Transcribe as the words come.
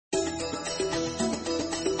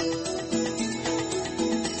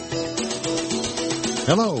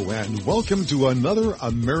Hello, and welcome to another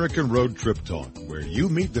American Road Trip Talk, where you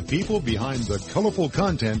meet the people behind the colorful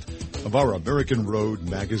content of our American Road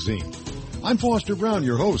magazine. I'm Foster Braun,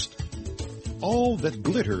 your host. All that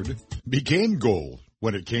glittered became gold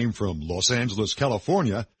when it came from Los Angeles,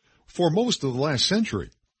 California, for most of the last century.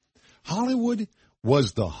 Hollywood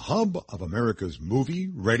was the hub of America's movie,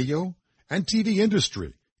 radio, and TV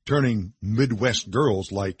industry, turning Midwest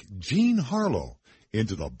girls like Jean Harlow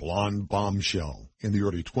into the Blond Bombshell in the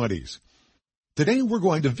early 20s. Today we're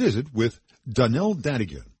going to visit with Donelle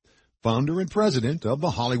Dadigan, founder and president of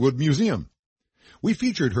the Hollywood Museum. We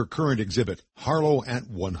featured her current exhibit, Harlow at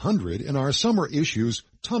 100, in our summer issue's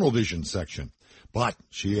Tunnel Vision section. But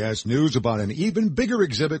she has news about an even bigger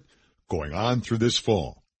exhibit going on through this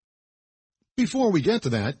fall. Before we get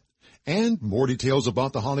to that, and more details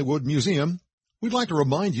about the Hollywood Museum, we'd like to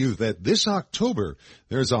remind you that this October,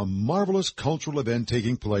 there's a marvelous cultural event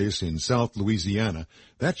taking place in South Louisiana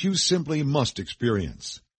that you simply must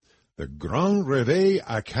experience. The Grand Réveil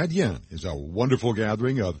Acadien is a wonderful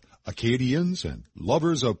gathering of Acadians and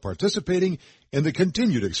lovers of participating in the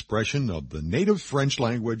continued expression of the native French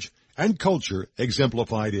language and culture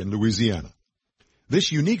exemplified in Louisiana.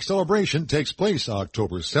 This unique celebration takes place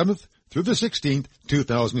October 7th through the 16th,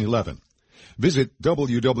 2011. Visit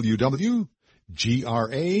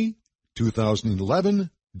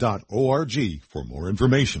www.gra2011.org for more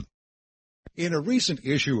information. In a recent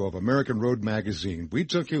issue of American Road magazine, we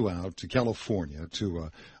took you out to California to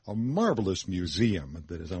a marvelous museum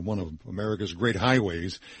that is on one of America's great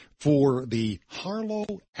highways for the Harlow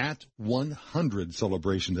at 100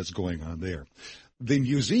 celebration that's going on there. The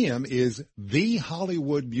museum is the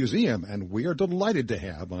Hollywood Museum, and we are delighted to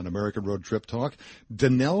have on American Road Trip Talk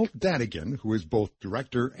Donelle Dadigan, who is both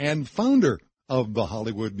director and founder of the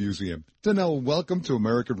Hollywood Museum. Donelle, welcome to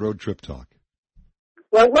American Road Trip Talk.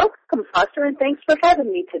 Well, welcome, Foster, and thanks for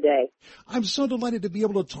having me today. I'm so delighted to be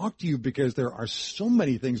able to talk to you because there are so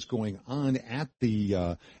many things going on at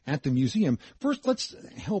the museum. First, let's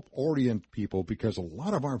help orient people because a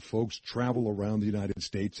lot of our folks travel around the United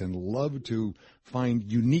States and love to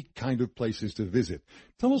find unique kind of places to visit.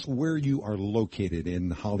 Tell us where you are located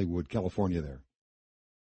in Hollywood, California there.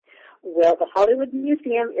 Well, the Hollywood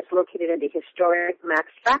Museum is located in the historic Max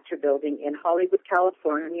Factor building in Hollywood,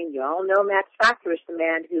 California. And you all know Max Factor is the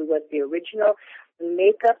man who was the original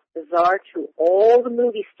makeup czar to all the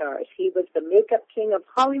movie stars. He was the makeup king of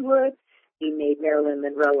Hollywood. He made Marilyn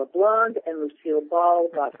Monroe a blonde, and Lucille Ball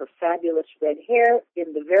got her fabulous red hair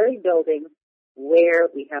in the very building where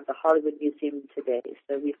we have the Hollywood Museum today.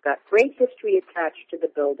 So we've got great history attached to the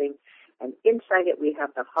building. And inside it, we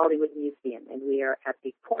have the Hollywood Museum, and we are at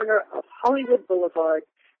the corner of Hollywood Boulevard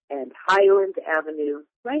and Highland Avenue,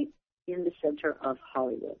 right in the center of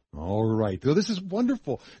Hollywood. All right. Well, this is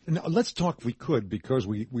wonderful. Now, let's talk, if we could, because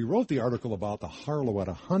we wrote the article about the Harlow at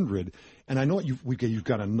 100, and I know you've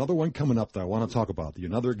got another one coming up that I want to talk about,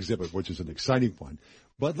 another exhibit, which is an exciting one.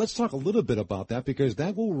 But let's talk a little bit about that, because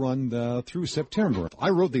that will run through September. I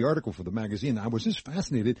wrote the article for the magazine. I was just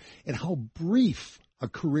fascinated at how brief a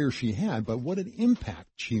career she had, but what an impact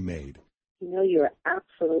she made. You know, you're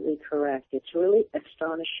absolutely correct. It's really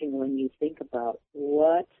astonishing when you think about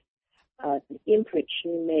what an imprint she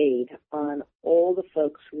made on all the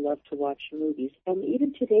folks who love to watch movies. And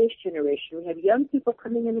even today's generation, we have young people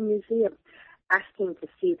coming in the museum asking to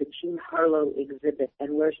see the Jean Harlow exhibit,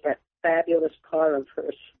 and where's that fabulous car of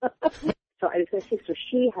hers? So I was going to say, so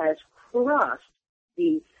she has crossed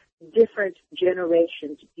the different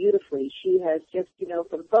generations beautifully. She has just,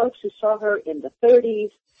 from folks who saw her in the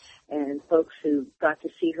 30s and folks who got to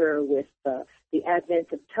see her with the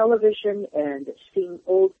advent of television and seeing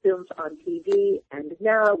old films on TV, and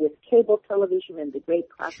now with cable television and the great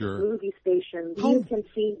classic movie stations, you can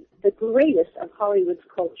see the greatest of Hollywood's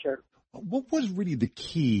culture. What was really the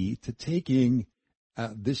key to taking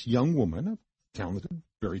this young woman, talented,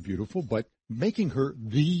 very beautiful, but making her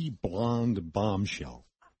the blonde bombshell?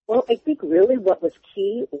 Well, I think really what was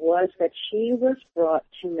key was that she was brought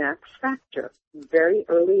to Max Factor very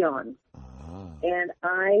early on. And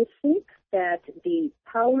I think that the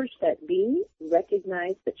powers that be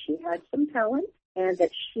recognized that she had some talent and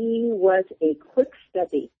that she was a quick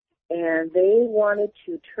study. And they wanted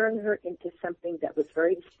to turn her into something that was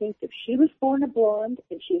very distinctive. She was born a blonde,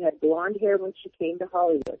 and she had blonde hair when she came to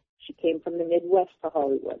Hollywood. She came from the Midwest to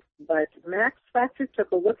Hollywood. But Max Factor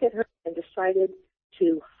took a look at her and decided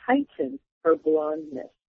to heighten her blondness.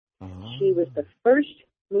 She was the first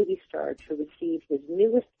movie star to receive his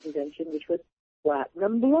newest invention, which was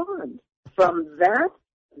platinum blonde. From that,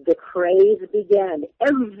 the craze began.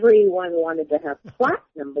 Everyone wanted to have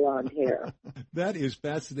platinum blonde hair. That is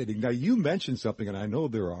fascinating. Now, you mentioned something, and I know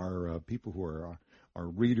there are people who are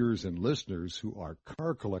readers and listeners who are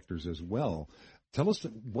car collectors as well. Tell us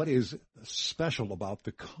what is special about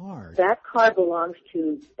the car. That car belongs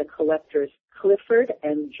to the collectors Clifford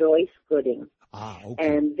and Joyce Gooding. Okay.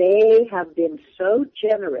 And they have been so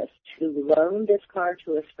generous to loan this car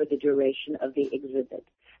to us for the duration of the exhibit.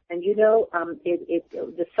 And you know,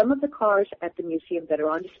 some of the cars at the museum that are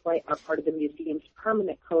on display are part of the museum's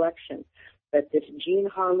permanent collection. But this Jean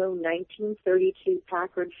Harlow 1932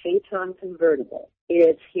 Packard Phaeton convertible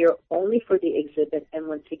is here only for the exhibit. And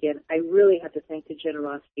once again, I really have to thank the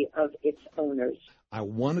generosity of its owners. I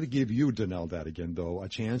wanted to give you, Donelle Dadigan, though, a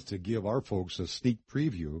chance to give our folks a sneak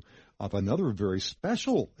preview of another very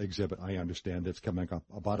special exhibit, I understand, that's coming up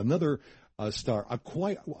about another star,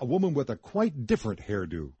 a woman with a quite different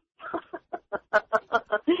hairdo.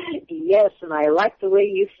 Yes, and I like the way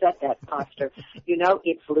you said that, Foster. You know,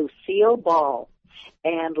 it's Lucille Ball.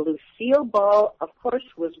 And Lucille Ball, of course,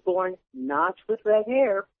 was born not with red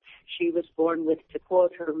hair. She was born with, to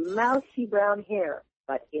quote her, mousy brown hair.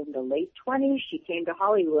 But in the late 20s, she came to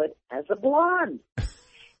Hollywood as a blonde.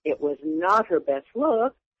 It was not her best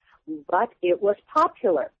look, but it was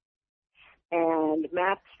popular. And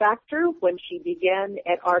Max Factor, when she began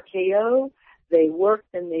at RKO, they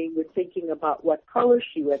worked and they were thinking about what color.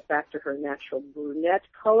 She went back to her natural brunette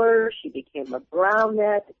color. She became a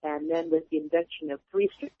brunette. And then with the invention of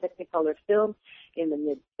three-strip Technicolor film in the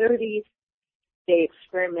mid-30s, they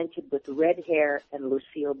experimented with red hair and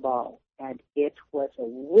Lucille Ball. And it was a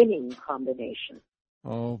winning combination.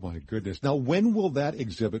 Oh, my goodness. Now, when will that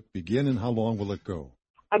exhibit begin and how long will it go?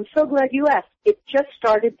 I'm so glad you asked. It just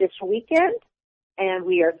started this weekend. And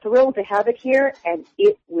we are thrilled to have it here, and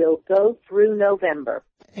it will go through November.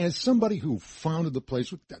 As somebody who founded the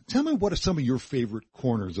place, tell me what some of your favorite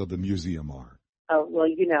corners of the museum are. Oh, well,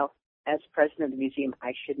 you know, as president of the museum,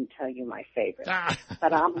 I shouldn't tell you my favorite.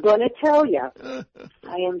 But I'm going to tell you.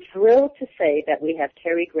 I am thrilled to say that we have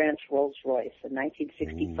Cary Grant's Rolls Royce, a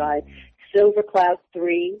 1965 Silver Cloud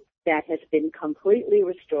 3 that has been completely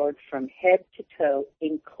restored from head to toe,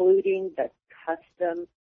 including the custom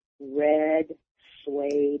red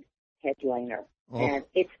suede headliner. Oh. And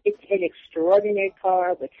it's an extraordinary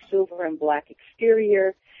car with silver and black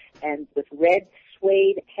exterior and with red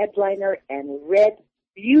suede headliner and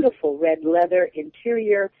beautiful red leather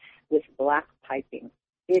interior with black piping.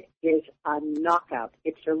 It is a knockout.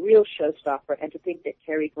 It's a real showstopper. And to think that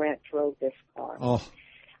Cary Grant drove this car. Oh.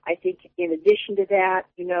 I think in addition to that,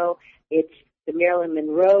 you know, it's the Marilyn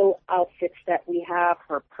Monroe outfits that we have,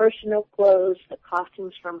 her personal clothes, the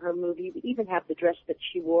costumes from her movie. We even have the dress that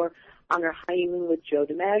she wore on her honeymoon with Joe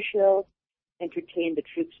DiMaggio, entertained the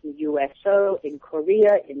troops in the USO in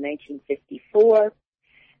Korea in 1954.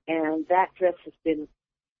 And that dress has been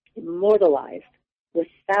immortalized with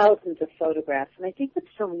thousands of photographs. And I think what's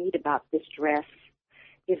so neat about this dress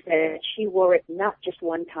is that she wore it not just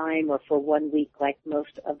one time or for 1 week like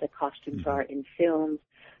most of the costumes are in films,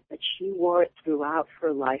 but she wore it throughout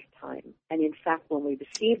her lifetime. And in fact, when we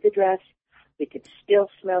received the dress, we could still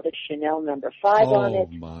smell the Chanel No. 5 on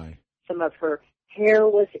it. My. Some of her hair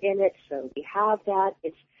was in it, so we have that.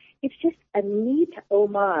 It's just a neat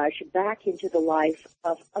homage back into the life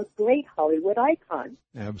of a great Hollywood icon.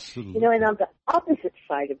 Absolutely. You know, and on the opposite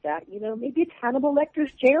side of that, you know, maybe it's Hannibal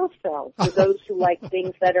Lecter's jail cell for those who like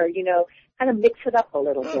things that are, you know, kind of mix it up a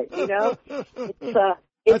little bit, you know.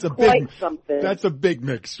 It's quite something. That's a big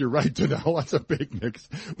mix. You're right, Donelle. That's a big mix.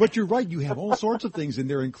 But you're right. You have all sorts of things in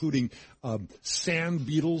there, including sand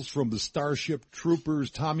beetles from the Starship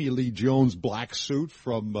Troopers, Tommy Lee Jones' black suit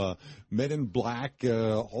from Men in Black,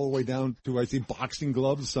 all the way down to, I think, boxing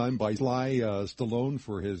gloves signed by Sly Stallone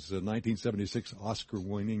for his 1976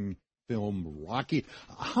 Oscar-winning film Rocky.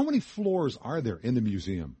 How many floors are there in the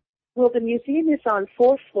museum? Well, the museum is on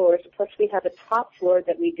 4 floors, plus we have a top floor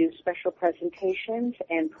that we do special presentations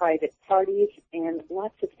and private parties, and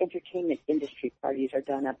lots of entertainment industry parties are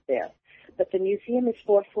done up there. But the museum is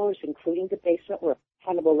 4 floors, including the basement where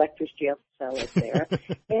Hannibal Lecter's jail cell is there.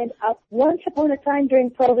 And once upon a time during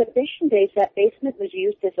Prohibition days, that basement was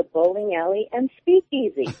used as a bowling alley and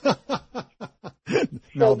speakeasy.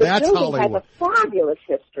 Now so that's the building Hollywood. has a fabulous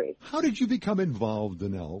history. How did you become involved,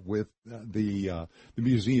 Donelle, with the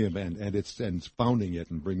museum and founding it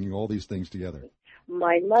and bringing all these things together?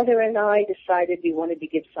 My mother and I decided we wanted to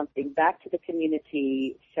give something back to the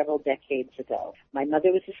community several decades ago. My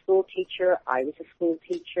mother was a school teacher. I was a school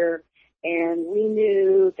teacher. And we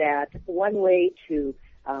knew that one way to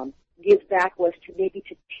give back was to maybe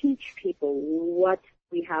to teach people what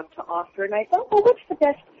we have to offer. And I thought, well, what's the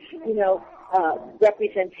best,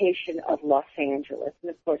 representation of Los Angeles?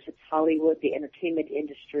 And, of course, it's Hollywood, the entertainment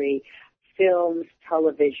industry, films,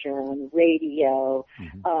 television, radio,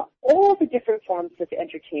 all the different forms of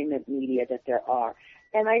entertainment media that there are.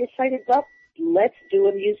 And I decided, well, let's do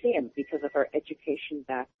a museum because of our education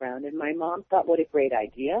background. And my mom thought, what a great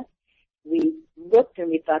idea. We looked and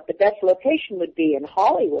we thought the best location would be in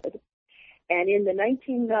Hollywood. And in the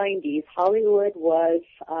 1990s, Hollywood was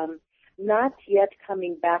not yet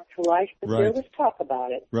coming back to life, but there was talk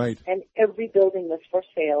about it. Right. And every building was for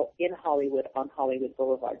sale in Hollywood on Hollywood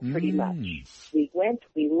Boulevard, pretty much. We went,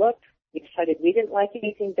 we looked, we decided we didn't like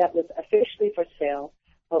anything that was officially for sale,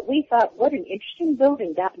 but we thought, what an interesting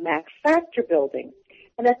building, that Max Factor building.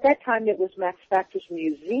 And at that time, it was Max Factor's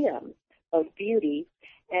Museum of Beauty,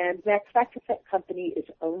 and Max Factor Company is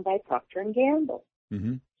owned by Procter & Gamble.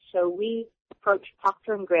 Mm-hmm. So we approached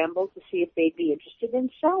Procter & Gamble to see if they'd be interested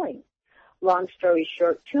in selling. Long story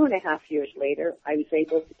short, 2.5 years later, I was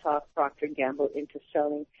able to talk Procter & Gamble into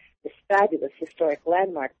selling this fabulous historic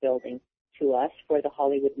landmark building to us for the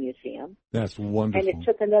Hollywood Museum. That's wonderful. And it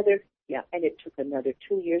took another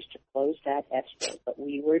 2 years to close that escrow, but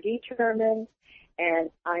we were determined, and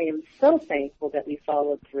I am so thankful that we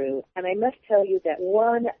followed through. And I must tell you that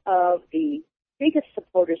one of the biggest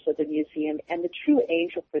supporters of the museum and the true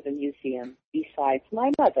angel for the museum, besides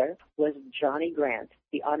my mother, was Johnny Grant,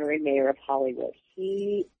 the honorary mayor of Hollywood.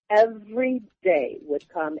 He every day would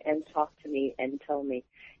come and talk to me and tell me,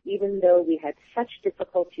 even though we had such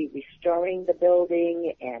difficulty restoring the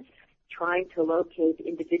building and trying to locate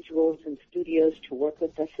individuals and studios to work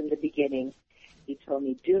with us in the beginning, he told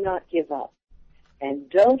me, do not give up. And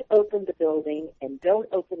don't open the building and don't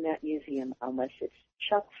open that museum unless it's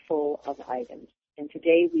chock full of items. And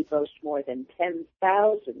today we boast more than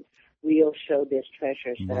 10,000 real showbiz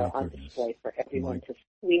treasures that are on display for everyone to see.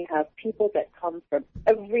 We have people that come from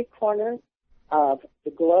every corner of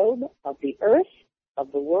the globe, of the earth,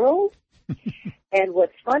 of the world. And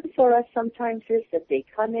what's fun for us sometimes is that they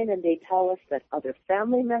come in and they tell us that other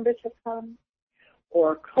family members have come,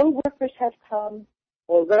 or co-workers have come,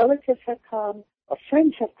 or relatives have come, or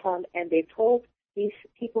friends have come, and they've told these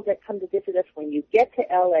people that come to visit us, when you get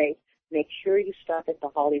to L.A., make sure you stop at the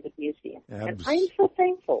Hollywood Museum. And I'm so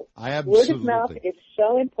thankful. Word of mouth is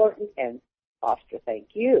so important, and Foster,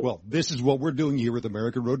 thank you. Well, this is what we're doing here with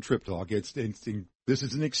American Road Trip Talk. This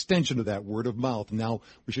is an extension of that word of mouth. Now,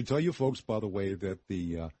 we should tell you folks, by the way, that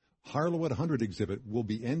the Harlow at 100 exhibit will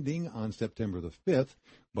be ending on September the 5th,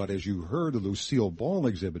 but as you heard, the Lucille Ball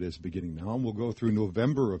exhibit is beginning now, and we'll go through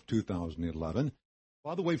November of 2011.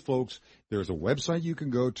 By the way, folks, there's a website you can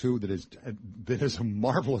go to that is a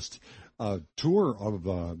marvelous tour of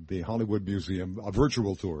the Hollywood Museum, a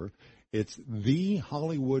virtual tour. It's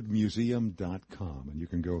thehollywoodmuseum.com, and you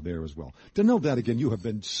can go there as well. Donelle Dadigan, you have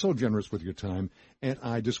been so generous with your time, and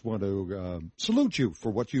I just want to salute you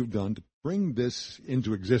for what you've done to bring this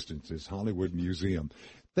into existence, this Hollywood Museum.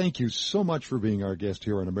 Thank you so much for being our guest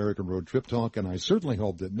here on American Road Trip Talk, and I certainly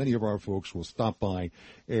hope that many of our folks will stop by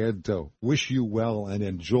and wish you well and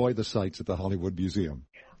enjoy the sights at the Hollywood Museum.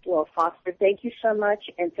 Well, Foster, thank you so much,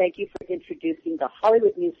 and thank you for introducing the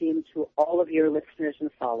Hollywood Museum to all of your listeners and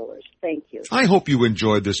followers. Thank you. I hope you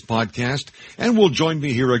enjoyed this podcast, and will join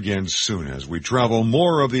me here again soon as we travel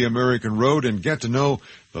more of the American road and get to know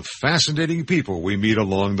the fascinating people we meet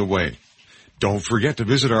along the way. Don't forget to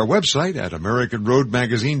visit our website at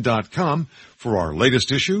AmericanRoadMagazine.com for our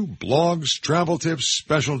latest issue, blogs, travel tips,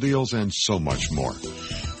 special deals, and so much more.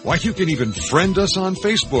 Why, you can even friend us on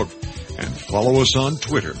Facebook and follow us on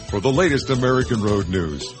Twitter for the latest American Road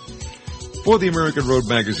news. For the American Road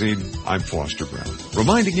Magazine, I'm Foster Braun,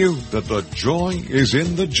 reminding you that the joy is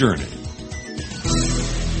in the journey.